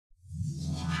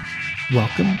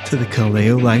Welcome to the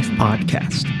Kaleo Life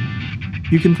Podcast.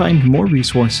 You can find more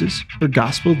resources for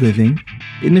gospel living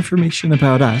and information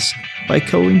about us by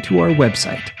going to our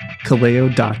website,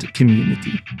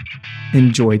 kaleo.community.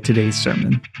 Enjoy today's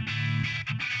sermon.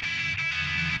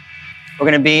 We're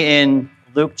going to be in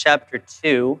Luke chapter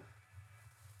 2,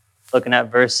 looking at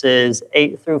verses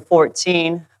 8 through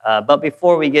 14. But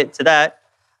before we get to that,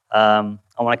 I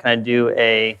want to kind of do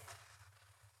a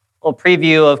little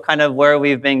preview of kind of where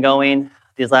we've been going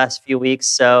these last few weeks.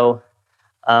 So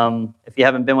if you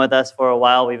haven't been with us for a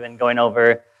while, we've been going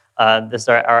over, this is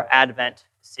our Advent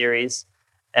series,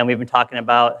 and we've been talking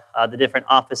about the different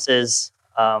offices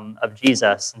of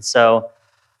Jesus. And so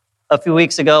a few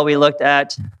weeks ago, we looked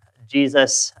at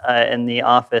Jesus in the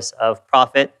office of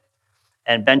prophet,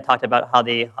 and Ben talked about how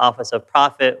the office of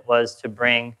prophet was to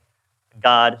bring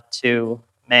God to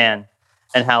man,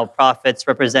 and how prophets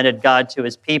represented God to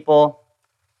his people,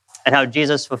 and how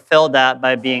Jesus fulfilled that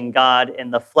by being God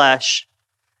in the flesh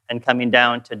and coming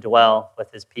down to dwell with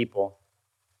his people.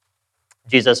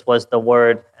 Jesus was the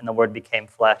Word, and the Word became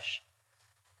flesh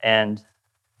and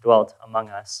dwelt among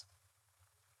us.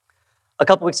 A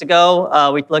couple weeks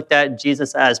ago, we looked at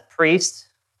Jesus as priest,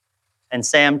 and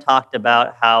Sam talked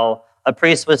about how a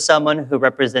priest was someone who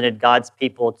represented God's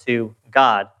people to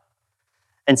God.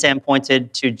 And Sam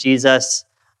pointed to Jesus,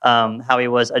 how he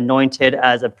was anointed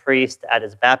as a priest at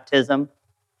his baptism,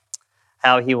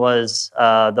 how he was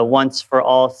the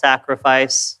once-for-all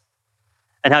sacrifice,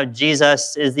 and how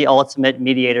Jesus is the ultimate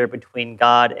mediator between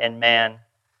God and man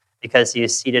because he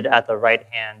is seated at the right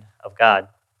hand of God.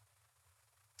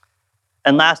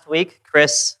 And last week,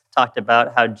 Chris talked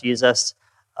about how Jesus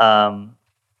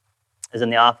is in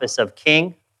the office of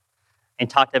king, and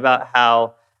talked about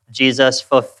how Jesus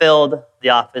fulfilled the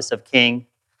office of king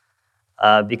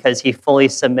because he fully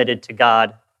submitted to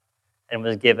God and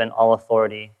was given all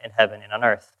authority in heaven and on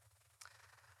earth.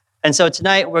 And so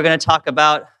tonight we're going to talk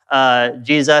about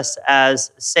Jesus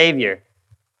as Savior.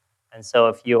 And so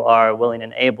if you are willing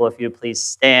and able, if you please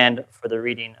stand for the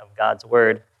reading of God's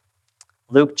word.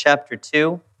 Luke chapter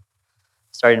 2,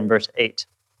 starting in verse 8.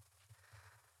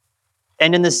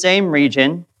 And in the same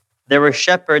region, there were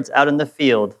shepherds out in the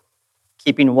field,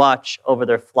 keeping watch over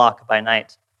their flock by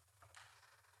night.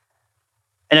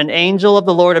 And an angel of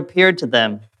the Lord appeared to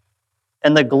them,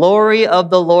 and the glory of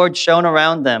the Lord shone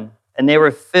around them, and they were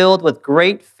filled with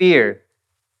great fear.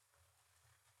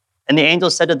 And the angel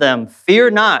said to them,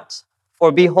 "Fear not,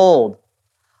 for behold,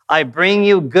 I bring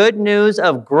you good news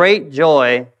of great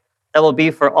joy that will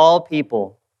be for all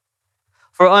people.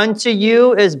 For unto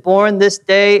you is born this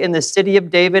day in the city of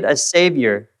David a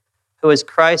Savior, who is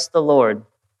Christ the Lord.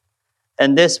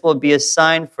 And this will be a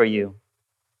sign for you.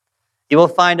 You will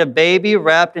find a baby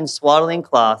wrapped in swaddling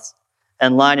cloths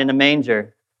and lying in a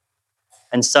manger."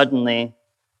 And suddenly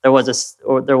there was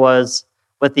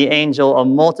with the angel a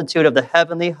multitude of the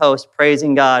heavenly host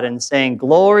praising God and saying,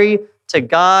 "Glory to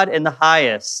God in the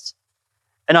highest,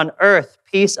 and on earth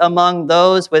peace among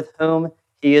those with whom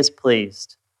he is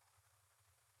pleased."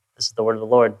 This is the word of the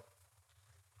Lord.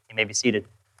 You may be seated.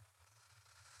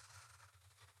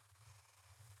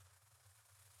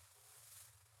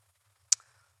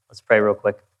 Let's pray real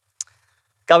quick.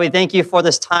 God, we thank you for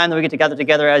this time that we get to gather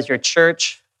together as your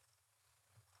church.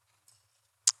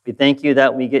 We thank you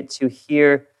that we get to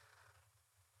hear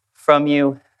from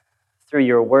you through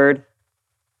your word.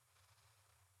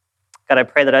 God, I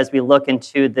pray that as we look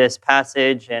into this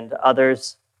passage and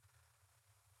others,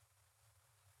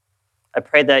 I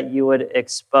pray that you would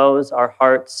expose our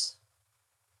hearts.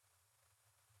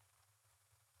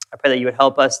 I pray that you would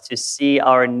help us to see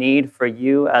our need for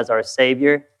you as our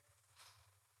Savior,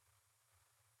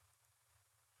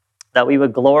 that we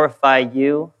would glorify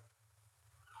you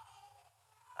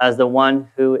as the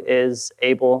one who is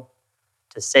able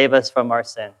to save us from our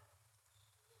sin.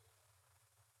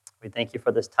 We thank you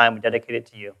for this time. We dedicate it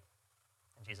to you.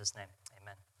 In Jesus' name,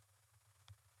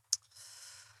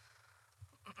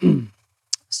 amen.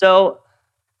 So,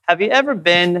 have you ever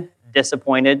been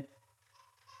disappointed?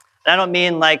 And I don't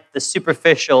mean like the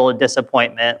superficial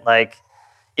disappointment, like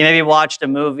you maybe watched a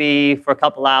movie for a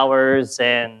couple hours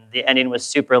and the ending was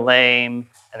super lame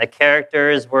and the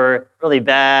characters were really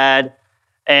bad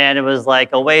and it was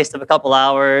like a waste of a couple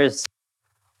hours.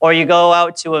 Or you go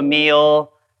out to a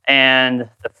meal and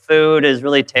the food is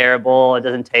really terrible, it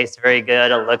doesn't taste very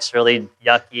good, it looks really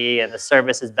yucky, and the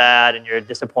service is bad and you're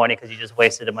disappointed because you just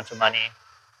wasted a bunch of money.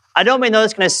 I don't mean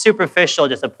those kind of superficial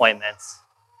disappointments.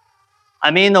 I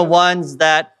mean the ones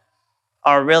that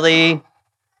are really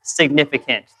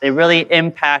significant. They really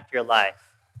impact your life.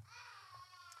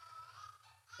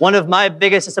 One of my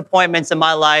biggest disappointments in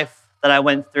my life that I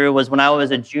went through was when I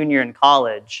was a junior in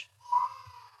college.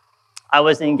 I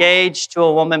was engaged to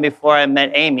a woman before I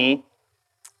met Amy,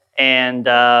 and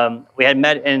we had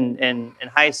met in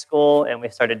high school, and we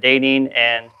started dating,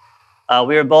 and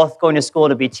we were both going to school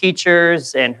to be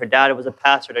teachers, and her dad was a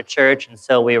pastor at a church, and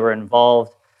so we were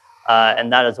involved in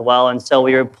that as well. And so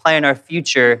we were planning our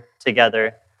future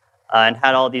together and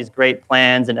had all these great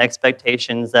plans and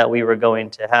expectations that we were going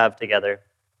to have together.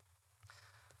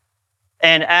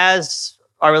 And as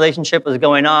our relationship was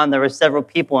going on, there were several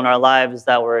people in our lives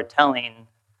that were telling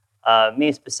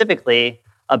me specifically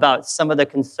about some of the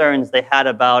concerns they had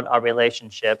about our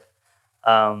relationship.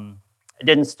 It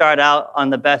didn't start out on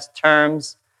the best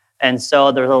terms, and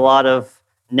so there was a lot of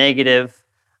negative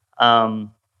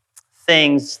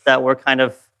things that were kind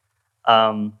of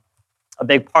a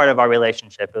big part of our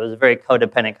relationship. It was a very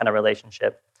codependent kind of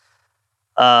relationship.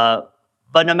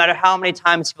 But no matter how many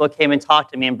times people came and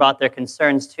talked to me and brought their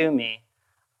concerns to me,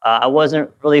 I wasn't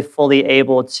really fully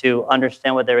able to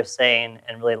understand what they were saying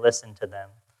and really listen to them.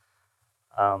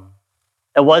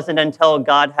 It wasn't until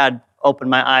God had opened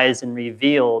my eyes and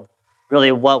revealed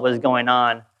really what was going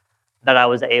on that I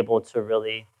was able to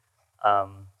really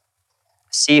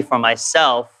see for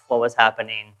myself what was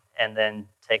happening and then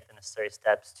take the necessary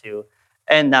steps to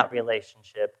end that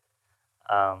relationship.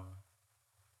 And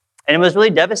it was really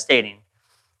devastating,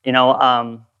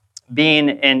 being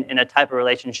in a type of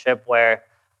relationship where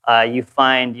you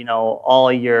find,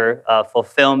 all your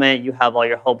fulfillment, you have all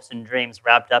your hopes and dreams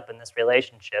wrapped up in this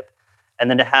relationship. And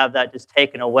then to have that just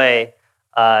taken away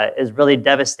is really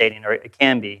devastating, or it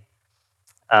can be.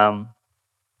 And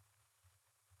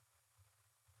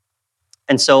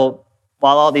so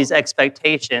while all these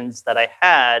expectations that I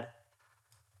had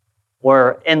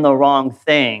were in the wrong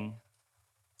thing,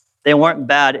 they weren't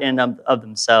bad in and of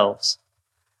themselves.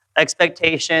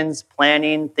 Expectations,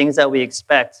 planning, things that we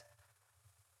expect,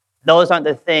 those aren't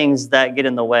the things that get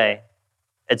in the way.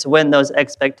 It's when those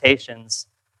expectations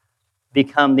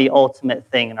become the ultimate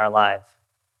thing in our life.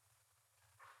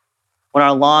 When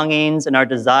our longings and our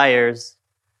desires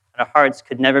and our hearts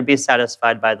could never be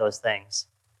satisfied by those things.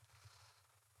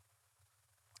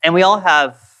 And we all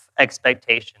have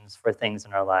expectations for things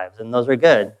in our lives, and those are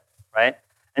good, right?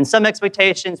 And some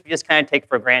expectations we just kind of take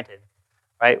for granted,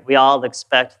 right? We all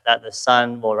expect that the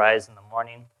sun will rise in the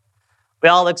morning. We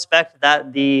all expect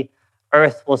that the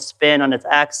earth will spin on its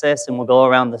axis and will go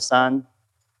around the sun.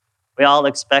 We all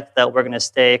expect that we're going to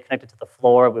stay connected to the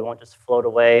floor. We won't just float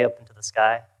away up into the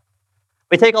sky.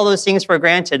 We take all those things for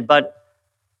granted, but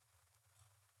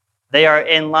they are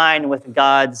in line with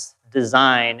God's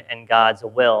design and God's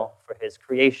will for his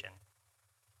creation.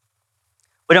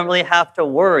 We don't really have to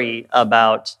worry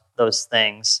about those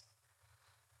things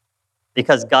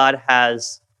because God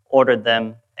has ordered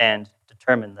them and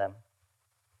determined them.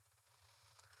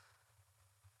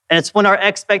 And it's when our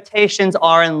expectations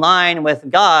are in line with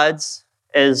God's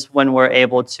is when we're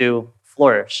able to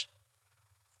flourish.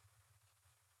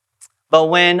 But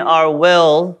when our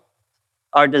will,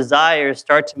 our desires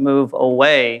start to move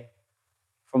away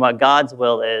from what God's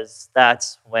will is,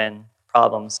 that's when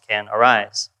problems can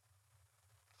arise.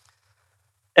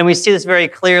 And we see this very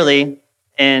clearly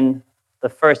in the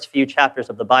first few chapters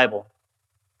of the Bible.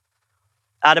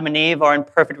 Adam and Eve are in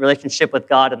perfect relationship with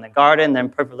God in the garden. They're in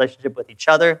perfect relationship with each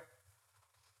other.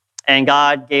 And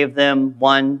God gave them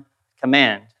one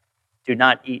command: do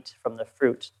not eat from the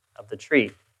fruit of the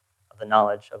tree of the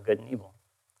knowledge of good and evil.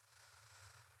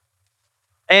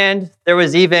 And there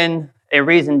was even a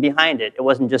reason behind it. It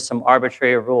wasn't just some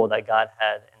arbitrary rule that God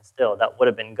had instilled. That would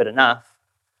have been good enough.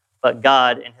 But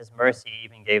God, in his mercy,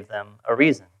 even gave them a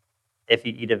reason. If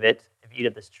you eat of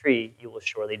this tree, you will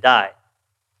surely die.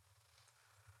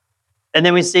 And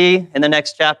then we see in the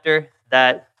next chapter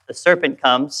that the serpent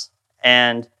comes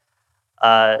and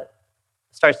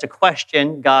starts to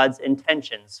question God's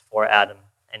intentions for Adam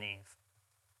and Eve.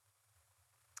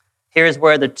 Here's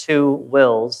where the two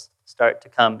wills start to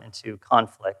come into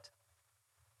conflict.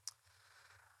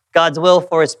 God's will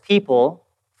for his people,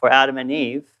 for Adam and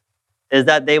Eve, is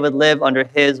that they would live under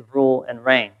his rule and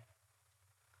reign.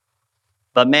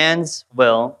 But man's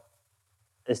will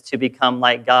is to become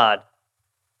like God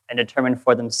and determine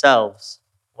for themselves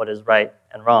what is right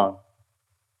and wrong.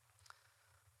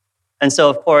 And so,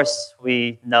 of course,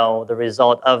 we know the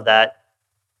result of that.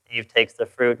 Eve takes the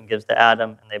fruit and gives to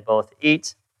Adam, and they both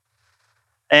eat.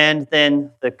 And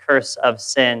then the curse of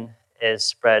sin is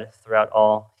spread throughout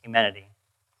all humanity.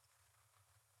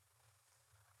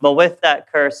 But with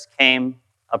that curse came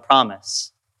a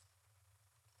promise.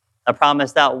 A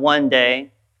promise that one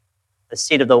day the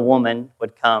seed of the woman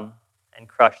would come and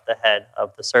crush the head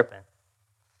of the serpent.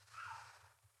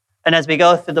 And as we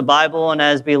go through the Bible and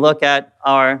as we look at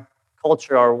our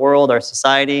culture, our world, our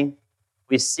society,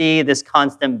 we see this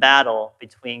constant battle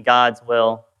between God's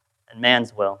will and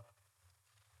man's will.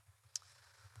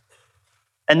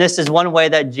 And this is one way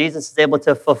that Jesus is able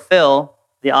to fulfill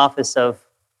the office of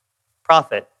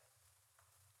prophet.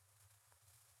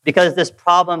 Because this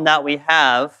problem that we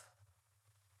have,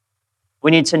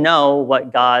 we need to know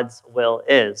what God's will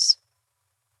is.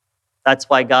 That's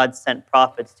why God sent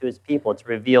prophets to his people, to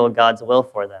reveal God's will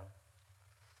for them.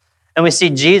 And we see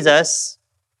Jesus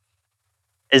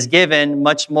is given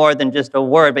much more than just a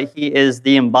word, but he is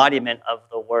the embodiment of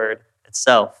the word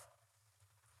itself.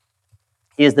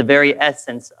 He is the very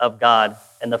essence of God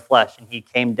in the flesh, and he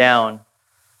came down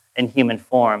in human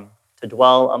form to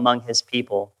dwell among his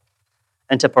people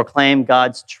and to proclaim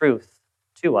God's truth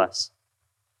to us.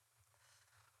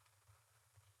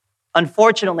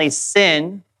 Unfortunately,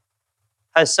 sin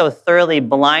has so thoroughly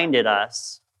blinded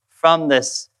us from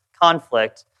this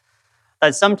conflict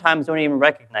that sometimes we don't even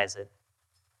recognize it.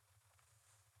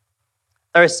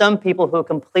 There are some people who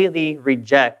completely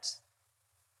reject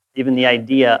even the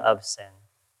idea of sin.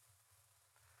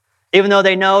 Even though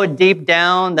they know deep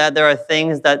down that there are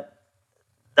things that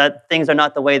things are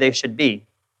not the way they should be.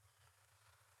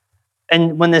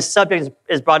 And when this subject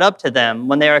is brought up to them,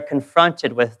 when they are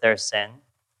confronted with their sin,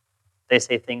 they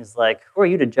say things like, "Who are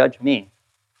you to judge me?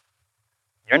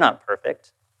 You're not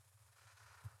perfect.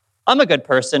 I'm a good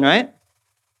person, right?"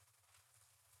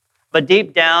 But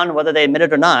deep down, whether they admit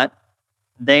it or not,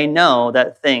 they know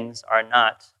that things are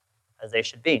not as they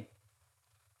should be.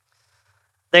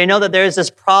 They know that there's this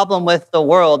problem with the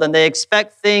world, and they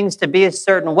expect things to be a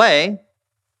certain way,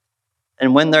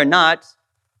 and when they're not,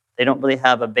 they don't really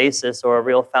have a basis or a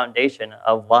real foundation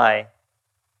of why.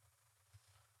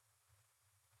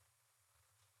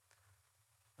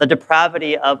 The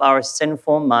depravity of our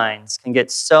sinful minds can get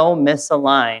so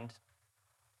misaligned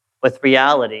with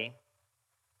reality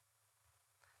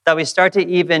that we start to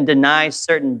even deny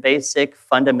certain basic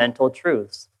fundamental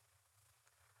truths.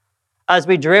 As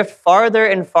we drift farther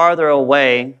and farther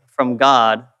away from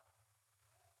God,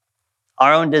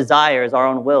 our own desires, our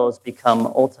own wills become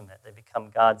ultimate. They become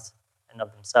God's in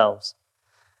of themselves.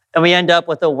 And we end up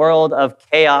with a world of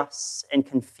chaos and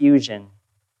confusion,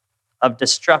 of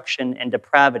destruction and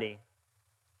depravity.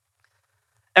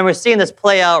 And we're seeing this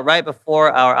play out right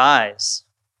before our eyes.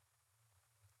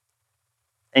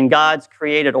 In God's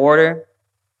created order,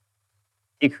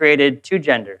 he created two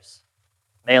genders,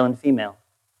 male and female.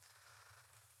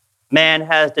 Man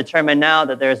has determined now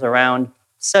that there's around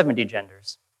 70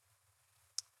 genders.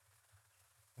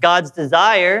 God's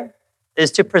desire is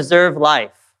to preserve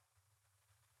life.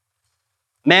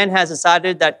 Man has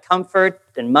decided that comfort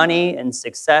and money and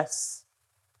success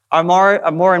are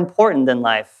more important than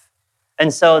life,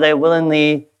 and so they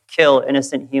willingly kill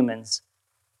innocent humans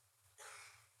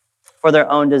for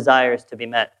their own desires to be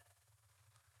met.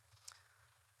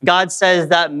 God says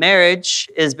that marriage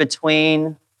is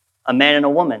between a man and a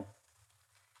woman.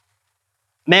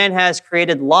 Man has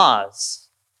created laws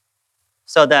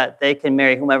so that they can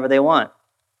marry whomever they want.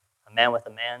 A man with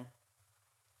a man,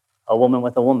 a woman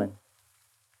with a woman.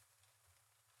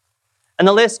 And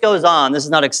the list goes on. This is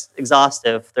not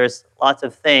exhaustive. There's lots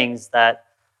of things that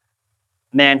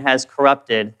man has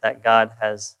corrupted that God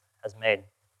has made.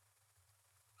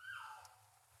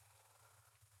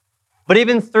 But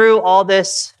even through all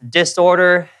this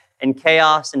disorder and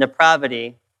chaos and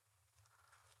depravity,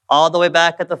 all the way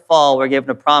back at the fall, we're given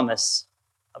a promise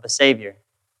of a Savior.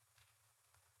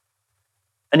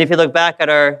 And if you look back at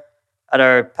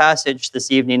our passage this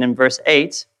evening in verse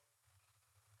 8,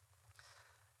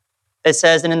 it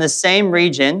says, "And in the same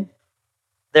region,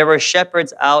 there were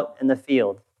shepherds out in the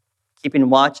field, keeping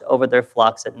watch over their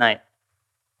flocks at night.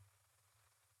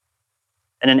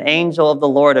 And an angel of the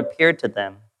Lord appeared to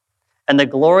them, and the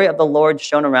glory of the Lord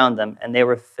shone around them, and they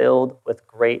were filled with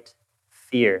great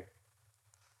fear."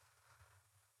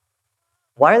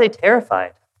 Why are they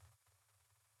terrified?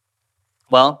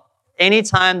 Well,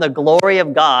 anytime the glory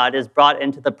of God is brought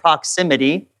into the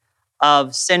proximity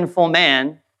of sinful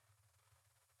man,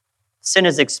 sin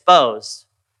is exposed.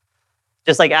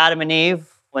 Just like Adam and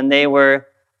Eve, when they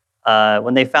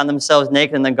found themselves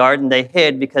naked in the garden, they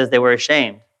hid because they were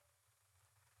ashamed.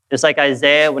 Just like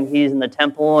Isaiah, when he's in the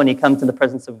temple and he comes to the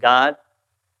presence of God,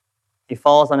 he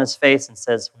falls on his face and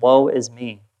says, "Woe is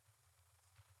me."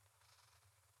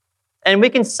 And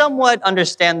we can somewhat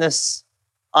understand this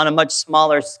on a much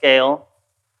smaller scale.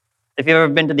 If you've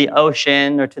ever been to the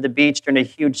ocean or to the beach during a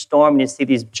huge storm and you see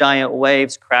these giant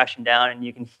waves crashing down and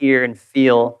you can hear and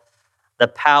feel the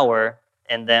power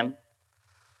in them.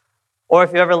 Or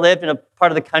if you ever lived in a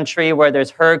part of the country where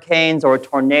there's hurricanes or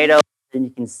tornadoes, then you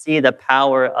can see the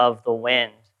power of the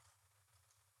wind.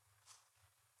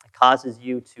 It causes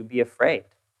you to be afraid,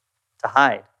 to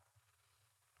hide.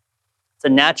 It's a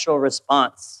natural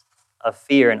response of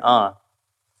fear and awe.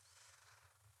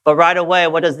 But right away,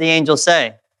 what does the angel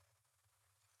say?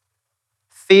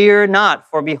 Fear not,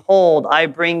 for behold, I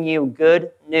bring you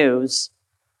good news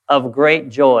of great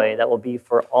joy that will be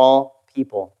for all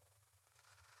people.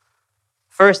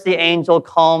 First, the angel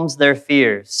calms their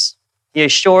fears. He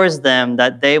assures them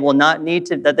that they do not need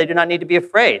to be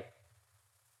afraid.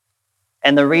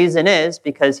 And the reason is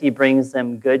because he brings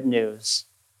them good news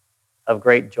of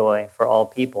great joy for all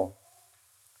people.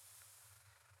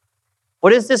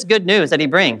 What is this good news that he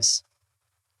brings?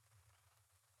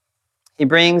 He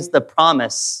brings the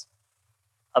promise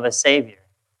of a Savior.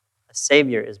 A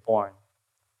Savior is born.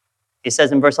 He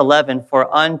says in verse 11,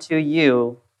 for unto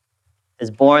you is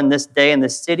born this day in the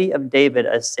city of David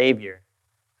a Savior,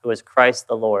 who is Christ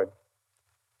the Lord.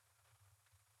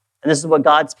 And this is what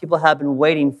God's people have been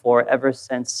waiting for ever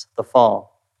since the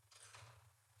fall.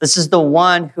 This is the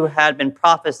one who had been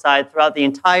prophesied throughout the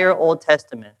entire Old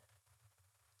Testament.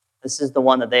 This is the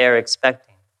one that they are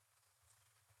expecting.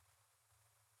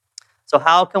 So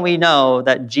how can we know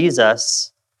that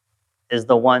Jesus is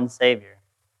the one Savior?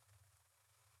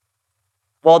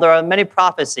 Well, there are many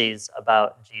prophecies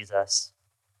about Jesus.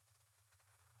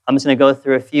 I'm just going to go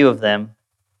through a few of them.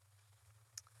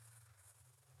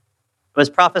 It was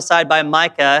prophesied by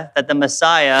Micah that the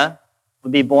Messiah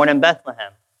would be born in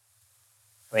Bethlehem.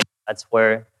 That's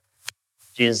where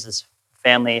Jesus'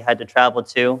 family had to travel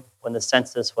to when the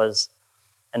census was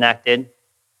enacted.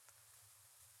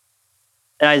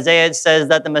 In Isaiah, it says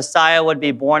that the Messiah would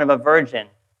be born of a virgin.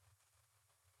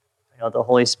 The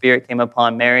Holy Spirit came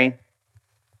upon Mary. It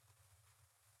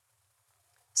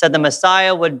said the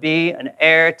Messiah would be an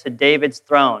heir to David's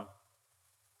throne.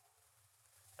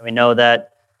 And we know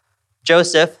that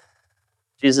Joseph,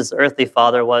 Jesus' earthly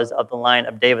father, was of the line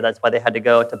of David. That's why they had to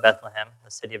go to Bethlehem, the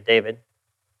city of David.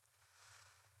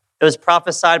 It was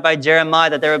prophesied by Jeremiah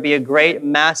that there would be a great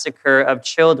massacre of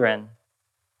children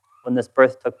when this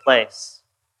birth took place.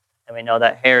 And we know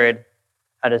that Herod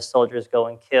had his soldiers go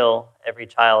and kill every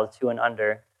child 2 and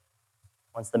under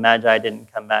once the Magi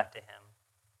didn't come back to him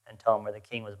and tell him where the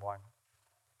king was born.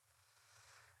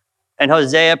 And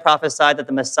Hosea prophesied that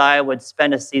the Messiah would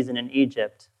spend a season in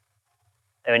Egypt.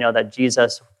 And we know that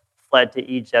Jesus fled to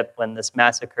Egypt when this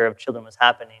massacre of children was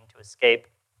happening to escape.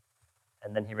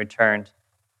 And then he returned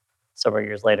several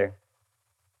years later.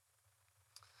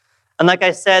 And like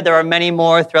I said, there are many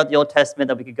more throughout the Old Testament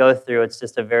that we could go through. It's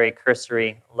just a very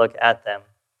cursory look at them.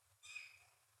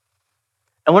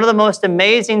 And one of the most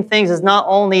amazing things is not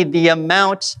only the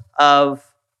amount of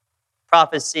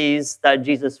prophecies that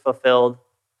Jesus fulfilled,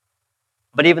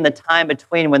 but even the time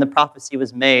between when the prophecy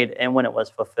was made and when it was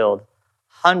fulfilled.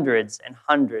 Hundreds and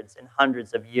hundreds and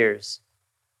hundreds of years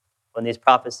when these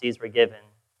prophecies were given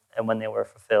and when they were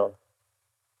fulfilled.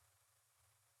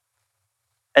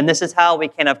 And this is how we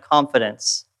can have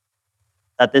confidence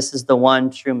that this is the one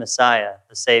true Messiah,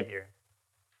 the Savior.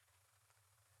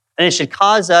 And it should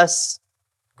cause us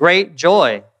great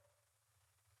joy,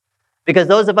 because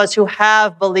those of us who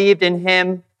have believed in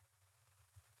him,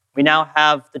 we now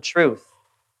have the truth.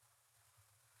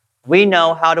 We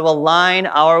know how to align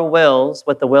our wills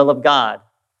with the will of God,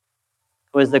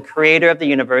 who is the creator of the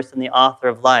universe and the author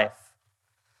of life.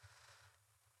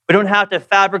 We don't have to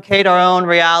fabricate our own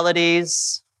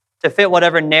realities to fit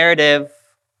whatever narrative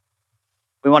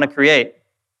we want to create.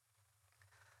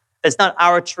 It's not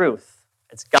our truth.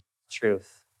 It's God's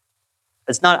truth.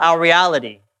 It's not our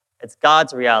reality. It's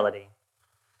God's reality.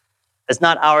 It's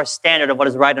not our standard of what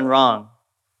is right and wrong.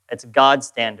 It's God's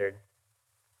standard.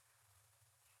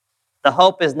 The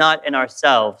hope is not in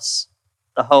ourselves.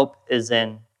 The hope is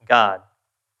in God.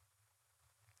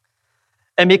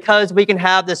 And because we can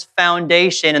have this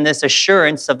foundation and this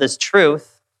assurance of this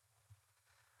truth,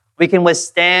 we can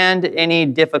withstand any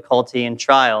difficulty and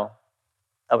trial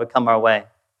that would come our way.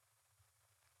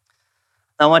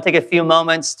 Now, I want to take a few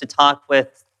moments to talk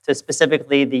to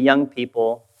specifically the young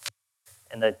people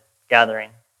in the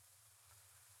gathering.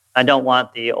 I don't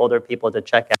want the older people to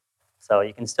check out, so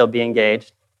you can still be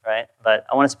engaged, right? But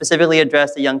I want to specifically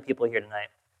address the young people here tonight.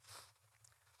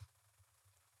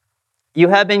 You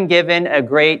have been given a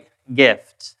great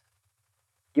gift.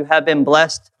 You have been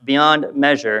blessed beyond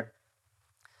measure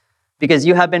because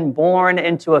you have been born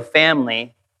into a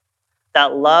family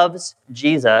that loves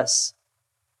Jesus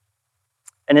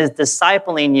and is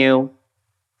discipling you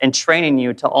and training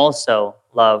you to also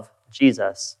love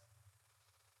Jesus.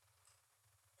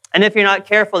 And if you're not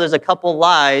careful, there's a couple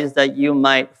lies that you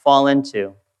might fall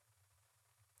into.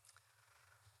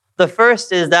 The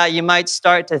first is that you might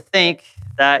start to think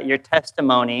that your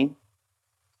testimony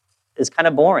is kind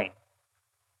of boring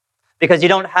because you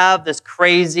don't have this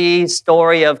crazy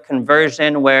story of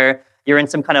conversion where you're in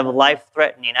some kind of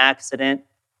life-threatening accident,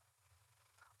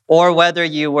 or whether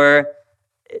you were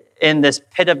in this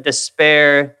pit of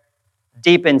despair,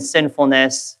 deep in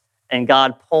sinfulness, and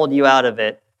God pulled you out of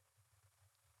it.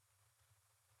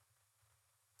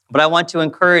 But I want to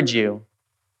encourage you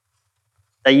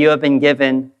that you have been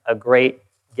given a great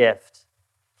gift.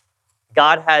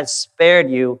 God has spared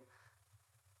you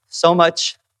so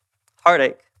much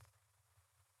heartache.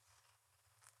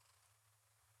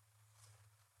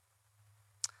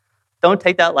 Don't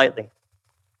take that lightly.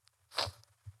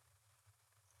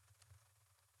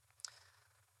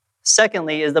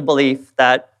 Secondly is the belief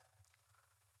that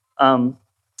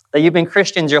you've been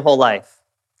Christians your whole life.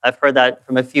 I've heard that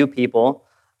from a few people.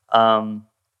 And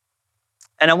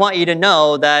I want you to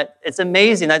know that it's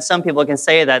amazing that some people can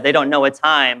say that they don't know a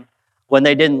time when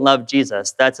they didn't love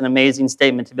Jesus. That's an amazing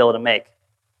statement to be able to make.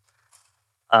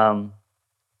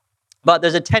 But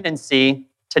there's a tendency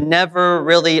to never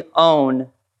really own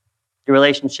your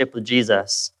relationship with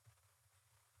Jesus.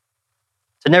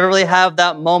 To never really have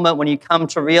that moment when you come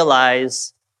to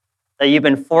realize that you've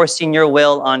been forcing your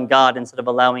will on God instead of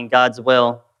allowing God's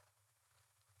will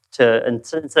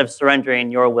instead of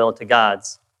surrendering your will to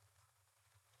God's.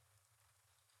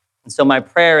 And so my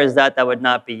prayer is that would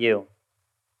not be you.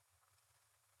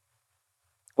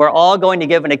 We're all going to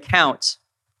give an account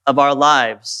of our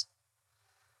lives.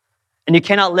 And you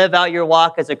cannot live out your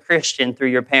walk as a Christian through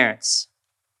your parents.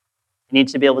 You need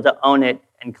to be able to own it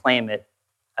and claim it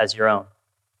as your own.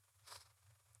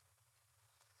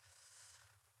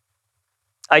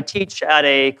 I teach at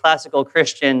a classical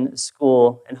Christian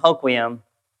school in Hoquiam,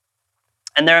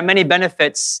 and there are many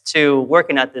benefits to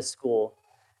working at this school.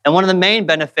 And one of the main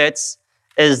benefits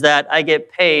is that I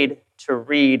get paid to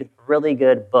read really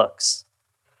good books.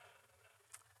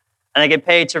 And I get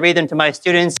paid to read them to my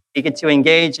students. We get to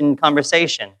engage in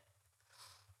conversation.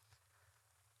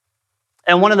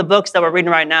 And one of the books that we're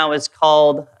reading right now is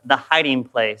called The Hiding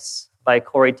Place by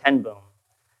Corrie ten Boom.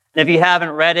 And if you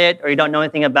haven't read it or you don't know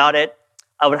anything about it,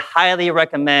 I would highly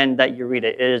recommend that you read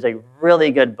it. It is a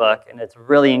really good book, and it's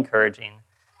really encouraging.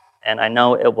 And I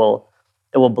know it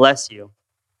will bless you.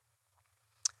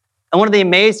 And one of the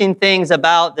amazing things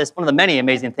about this, one of the many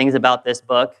amazing things about this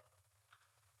book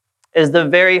is the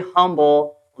very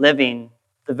humble living,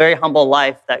 the very humble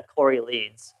life that Corrie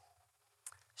leads.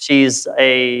 She's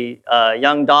a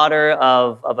young daughter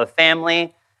of a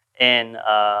family in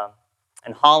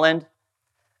Holland,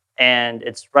 and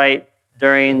it's right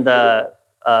during the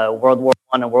World War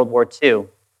I and World War II.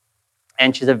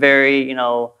 And she's a very,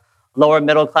 lower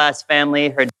middle class family.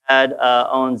 Her dad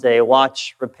owns a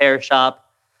watch repair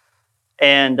shop,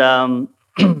 and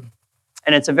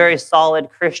it's a very solid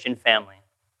Christian family.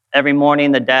 Every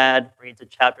morning, the dad reads a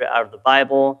chapter out of the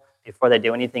Bible before they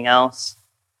do anything else.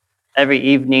 Every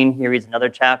evening, he reads another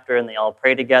chapter, and they all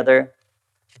pray together.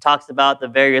 She talks about the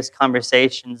various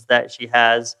conversations that she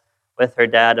has with her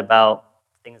dad about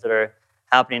things that are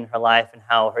happening in her life and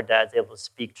how her dad's able to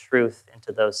speak truth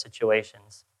into those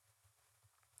situations.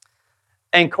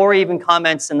 And Corrie even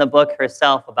comments in the book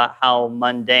herself about how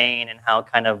mundane and how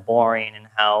kind of boring and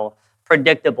how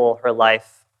predictable her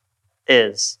life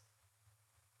is.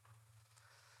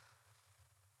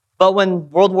 But when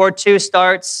World War II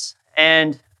starts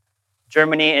and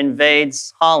Germany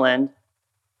invades Holland,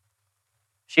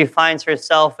 she finds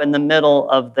herself in the middle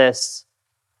of this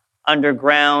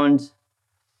underground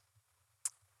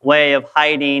way of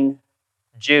hiding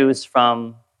Jews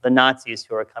from the Nazis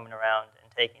who are coming around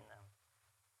and taking them.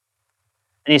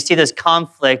 And you see this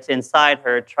conflict inside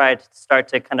her start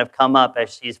to kind of come up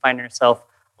as she's finding herself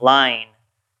lying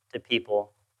to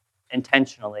people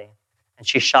intentionally. And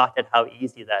she's shocked at how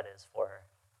easy that is for her.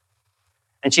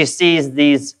 And she sees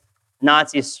these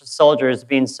Nazi soldiers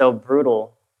being so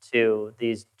brutal to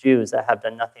these Jews that have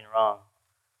done nothing wrong.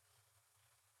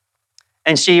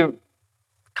 And she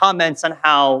comments on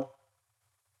how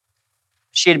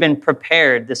she had been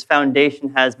prepared. This foundation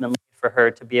has been laid for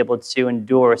her to be able to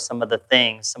endure some of the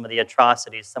things, some of the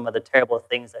atrocities, some of the terrible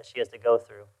things that she has to go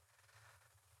through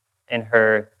in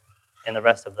the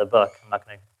rest of the book. I'm not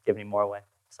going to give any more away,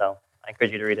 so I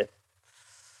encourage you to read it.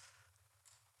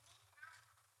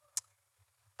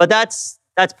 But that's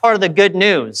part of the good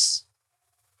news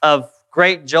of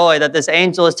great joy that this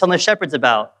angel is telling the shepherds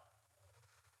about.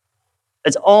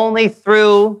 It's only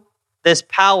through this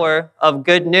power of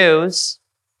good news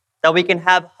that we can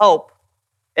have hope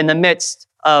in the midst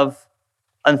of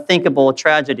unthinkable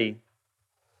tragedy.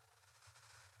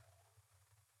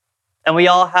 And we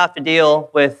all have to deal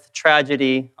with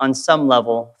tragedy on some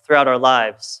level throughout our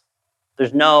lives.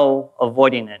 There's no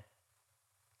avoiding it.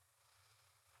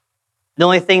 The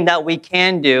only thing that we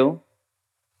can do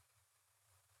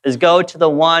is go to the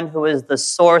one who is the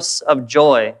source of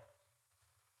joy,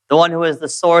 the one who is the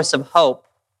source of hope,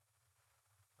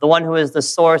 the one who is the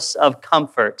source of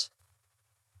comfort,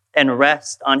 and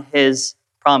rest on his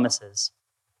promises.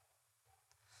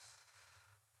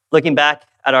 Looking back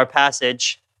at our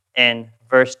passage in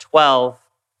verse 12,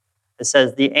 it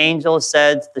says, "The angel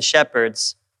said to the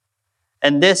shepherds,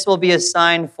 'And this will be a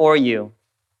sign for you.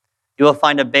 You will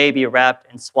find a baby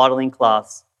wrapped in swaddling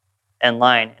cloths and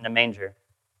lying in a manger.'"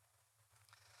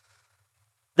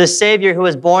 The Savior who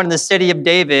was born in the city of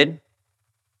David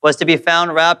was to be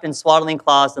found wrapped in swaddling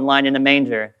cloths and lying in a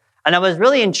manger. And I was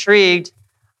really intrigued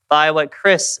by what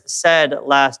Chris said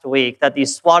last week, that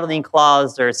these swaddling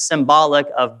cloths are symbolic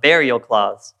of burial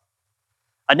cloths.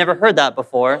 I'd never heard that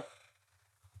before.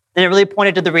 And it really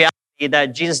pointed to the reality that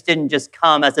Jesus didn't just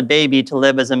come as a baby to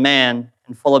live as a man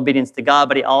in full obedience to God,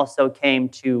 but he also came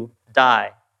to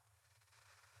die.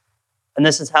 And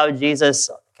this is how Jesus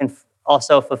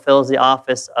also fulfills the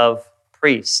office of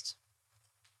priest.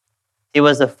 He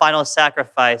was the final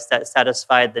sacrifice that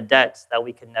satisfied the debt that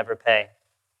we could never pay.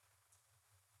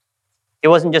 He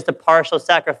wasn't just a partial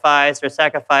sacrifice or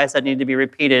sacrifice that needed to be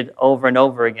repeated over and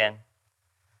over again.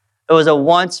 It was a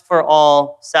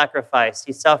once-for-all sacrifice.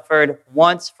 He suffered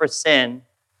once for sin,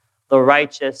 the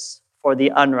righteous for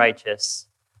the unrighteous,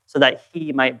 so that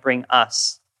he might bring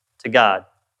us to God.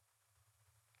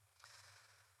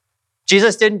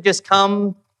 Jesus didn't just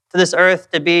come to this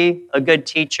earth to be a good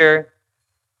teacher,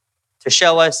 to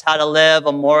show us how to live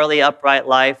a morally upright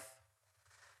life.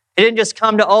 He didn't just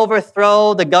come to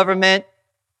overthrow the government.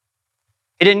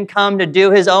 He didn't come to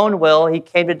do his own will. He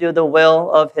came to do the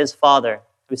will of his Father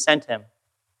who sent him.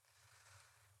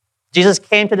 Jesus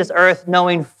came to this earth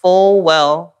knowing full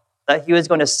well that he was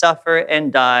going to suffer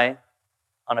and die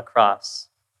on a cross.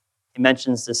 He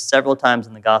mentions this several times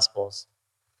in the Gospels.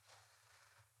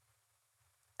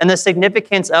 And the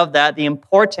significance of that, the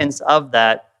importance of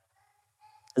that,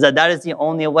 is that that is the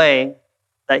only way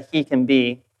that he can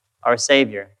be our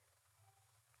Savior.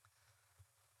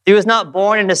 He was not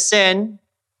born into sin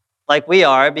like we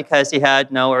are because he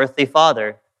had no earthly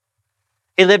father.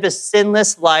 He lived a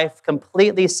sinless life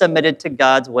completely submitted to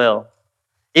God's will,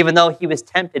 even though he was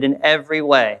tempted in every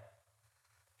way,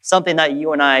 something that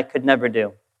you and I could never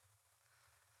do.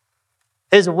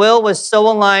 His will was so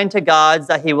aligned to God's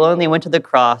that he willingly went to the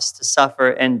cross to suffer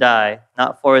and die,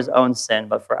 not for his own sin,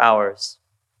 but for ours.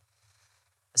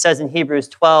 It says in Hebrews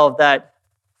 12 that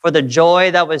for the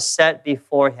joy that was set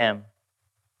before him,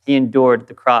 he endured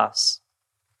the cross.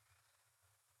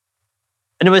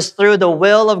 And it was through the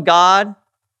will of God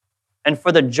and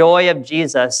for the joy of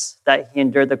Jesus that he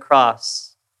endured the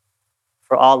cross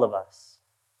for all of us,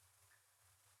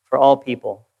 for all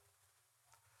people.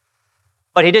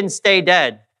 But he didn't stay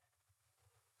dead.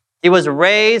 He was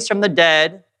raised from the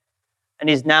dead, and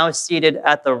he's now seated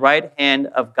at the right hand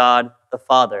of God the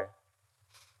Father.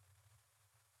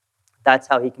 That's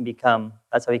how he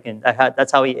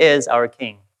is our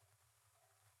King.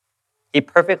 He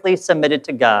perfectly submitted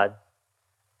to God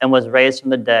and was raised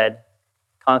from the dead,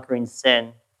 conquering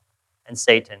sin and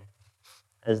Satan,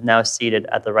 and is now seated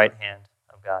at the right hand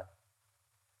of God.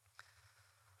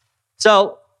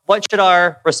 So, what should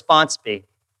our response be?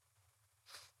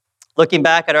 Looking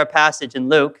back at our passage in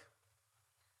Luke,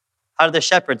 how did the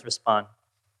shepherds respond?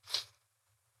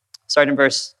 Starting in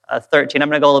verse 13. I'm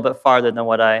going to go a little bit farther than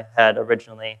what I had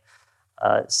originally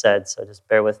said, so just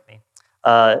bear with me.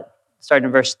 Starting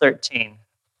in verse 13.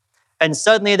 "And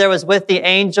suddenly there was with the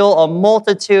angel a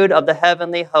multitude of the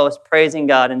heavenly host praising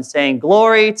God and saying,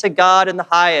 'Glory to God in the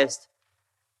highest,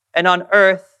 and on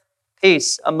earth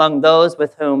peace among those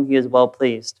with whom he is well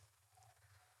pleased.'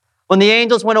 When the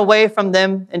angels went away from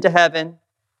them into heaven,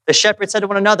 the shepherds said to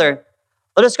one another,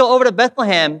 'Let us go over to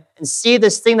Bethlehem and see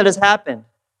this thing that has happened,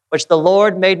 which the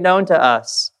Lord made known to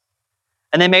us.'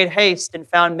 And they made haste and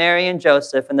found Mary and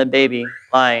Joseph and the baby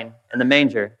lying in the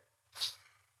manger."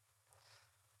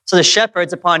 So the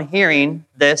shepherds, upon hearing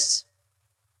this,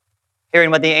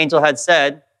 hearing what the angel had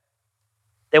said,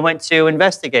 they went to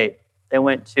investigate. They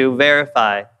went to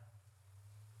verify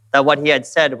that what he had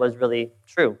said was really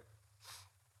true.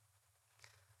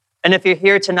 And if you're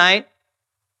here tonight,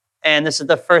 and this is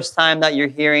the first time that you're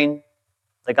hearing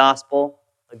the gospel,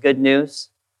 the good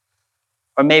news,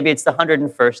 or maybe it's the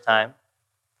 101st time,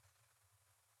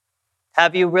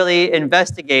 have you really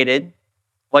investigated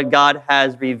what God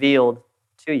has revealed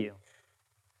to you.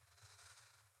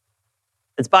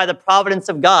 It's by the providence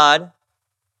of God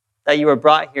that you were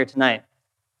brought here tonight,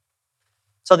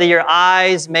 so that your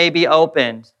eyes may be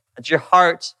opened, that your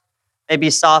heart may be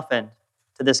softened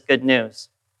to this good news.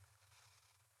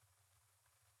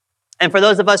 And for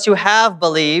those of us who have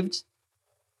believed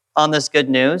on this good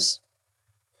news,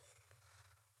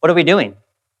 what are we doing?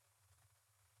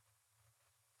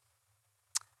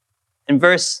 In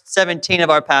verse 17 of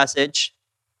our passage,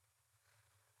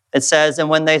 it says, and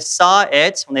when they saw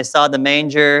the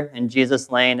manger and Jesus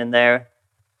laying in there,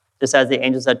 just as the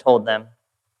angels had told them,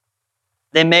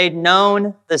 they made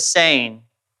known the saying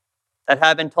that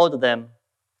had been told to them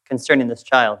concerning this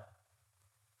child.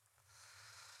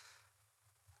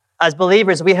 As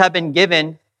believers, we have been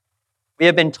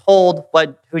told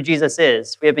who Jesus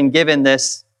is. We have been given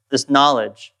this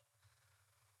knowledge.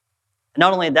 And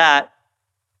not only that,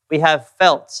 we have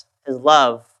felt his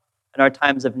love in our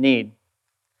times of need.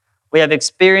 We have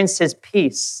experienced his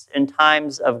peace in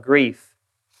times of grief.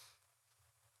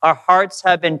 Our hearts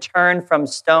have been turned from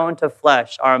stone to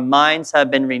flesh. Our minds have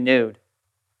been renewed.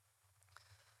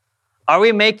 Are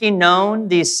we making known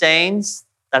these sayings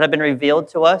that have been revealed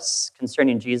to us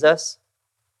concerning Jesus?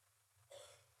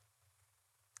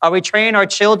 Are we training our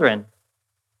children?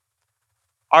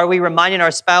 Are we reminding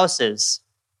our spouses?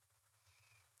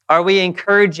 Are we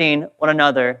encouraging one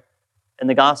another in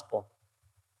the gospel?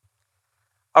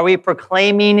 Are we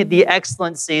proclaiming the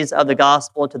excellencies of the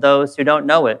gospel to those who don't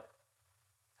know it,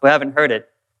 who haven't heard it?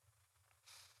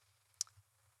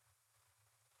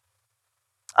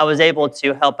 I was able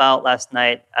to help out last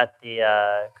night at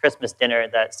the Christmas dinner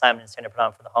that Simon and Sandra put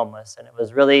on for the homeless, and it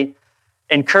was really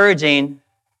encouraging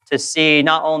to see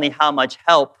not only how much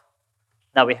help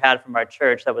that we had from our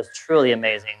church, that was truly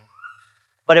amazing,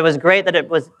 but it was great that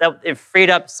it freed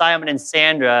up Simon and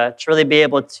Sandra to really be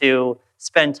able to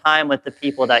spend time with the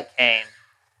people that came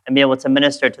and be able to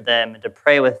minister to them and to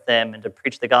pray with them and to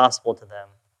preach the gospel to them.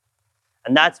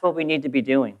 And that's what we need to be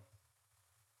doing.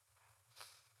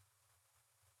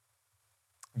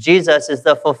 Jesus is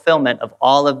the fulfillment of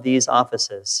all of these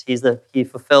offices. He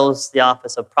fulfills the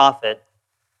office of prophet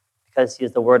because he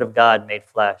is the Word of God made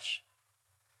flesh.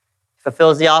 He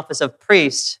fulfills the office of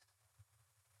priest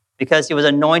because he was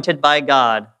anointed by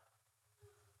God,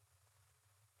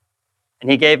 and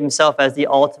he gave himself as the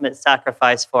ultimate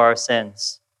sacrifice for our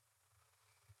sins.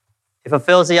 He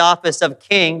fulfills the office of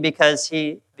king because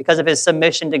of his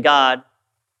submission to God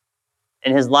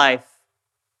in his life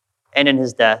and in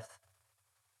his death.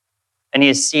 And he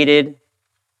is seated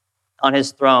on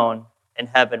his throne in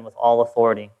heaven with all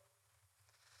authority.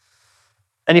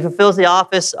 And he fulfills the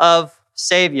office of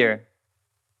Savior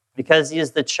because he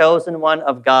is the chosen one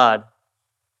of God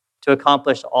to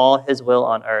accomplish all his will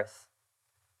on earth,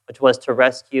 which was to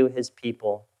rescue his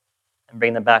people and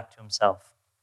bring them back to himself.